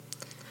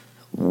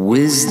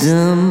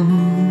wisdom,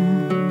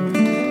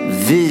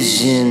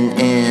 vision,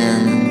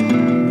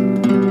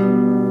 and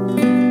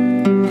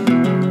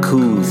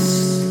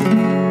couth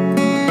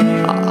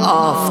are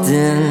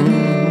often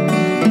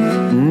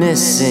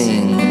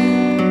missing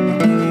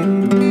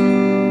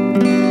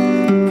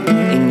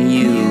in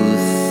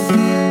youth.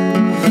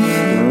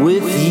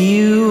 With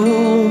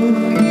you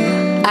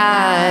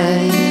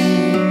I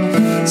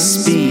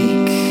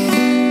speak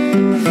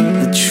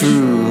the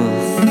truth.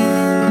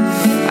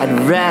 I'd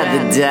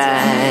rather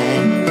die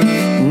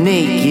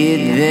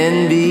naked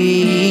than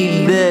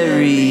be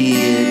buried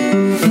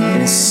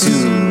in a suit.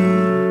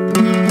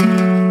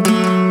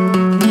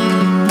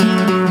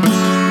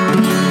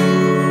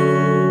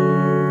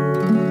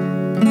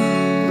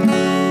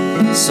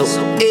 So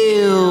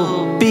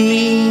it'll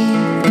be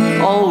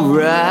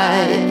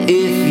alright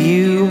if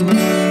you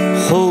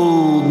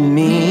hold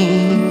me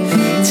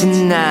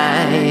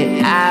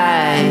tonight.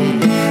 I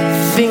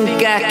think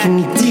I can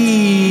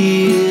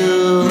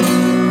deal with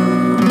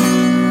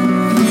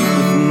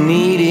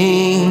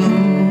needing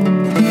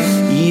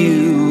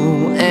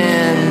you,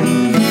 and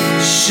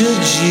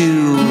should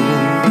you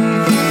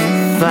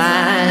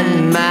find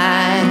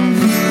my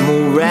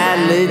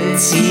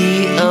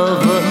morality of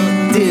a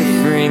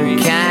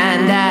different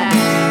kind, I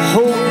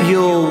hope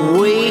you'll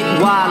wait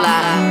while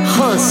I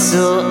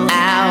hustle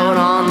out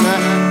on the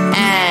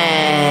avenue.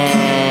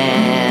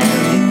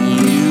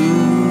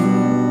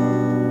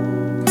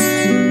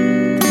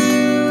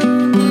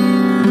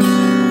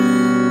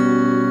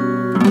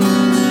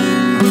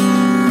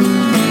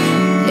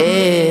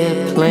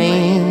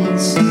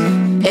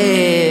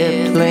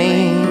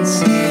 Airplanes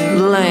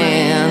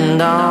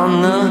land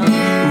on the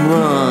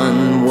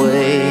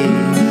runway.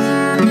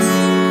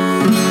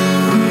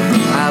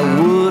 I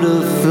would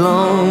have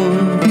flown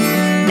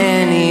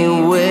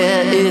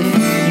anywhere if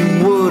you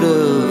would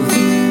have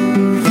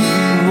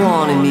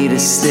wanted me to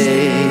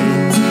stay.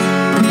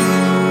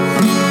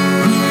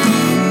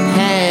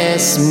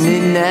 Past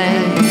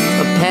midnight,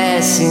 a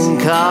passing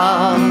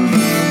car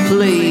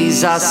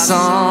plays our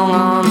song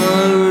on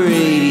the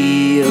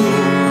radio.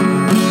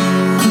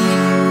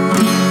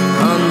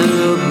 Under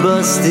a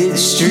busted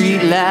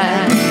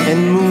streetlight and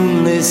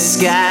moonless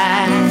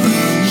sky,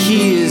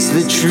 here's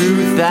the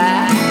truth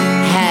I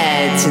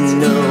had to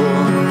know.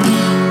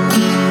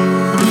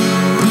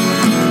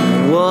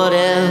 What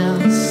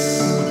else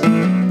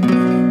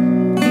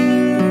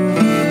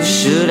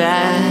should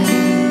I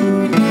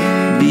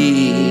be?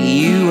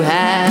 You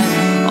have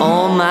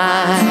all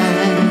my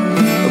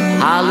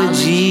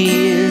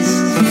apologies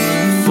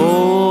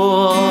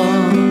for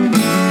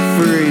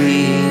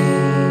free.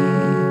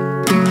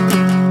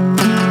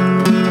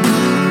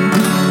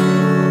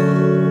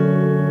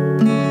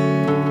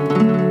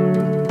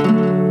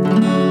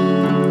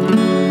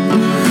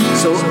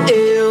 So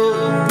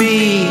it'll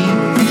be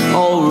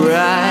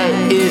alright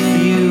if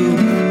you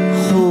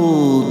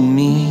hold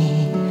me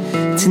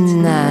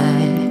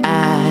tonight. I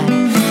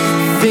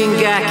think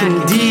I can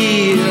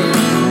deal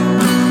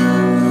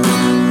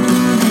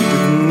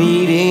with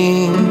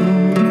needing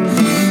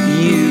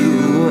you,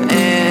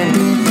 and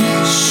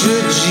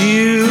should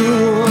you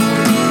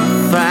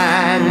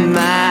find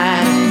my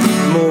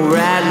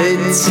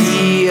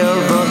morality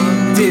of a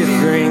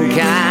different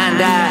kind,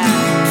 I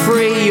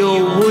pray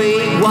you'll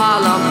wait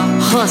while I'm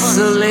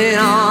hustling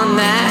on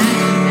that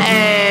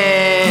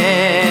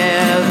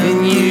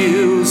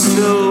avenue.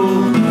 So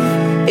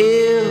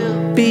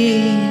it'll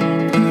be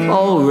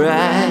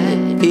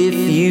alright if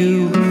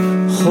you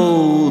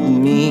hold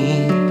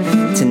me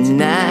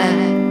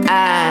tonight.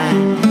 I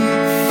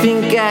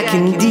think I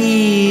can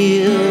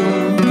deal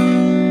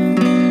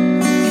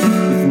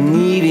with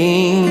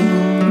needing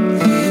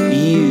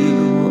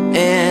you,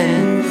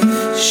 and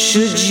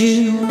should you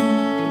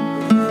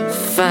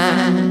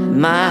find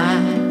my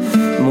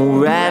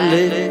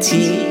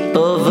morality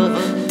of a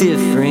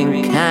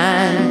different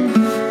kind,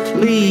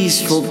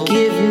 please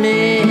forgive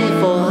me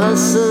for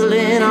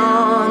hustling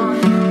on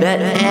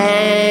that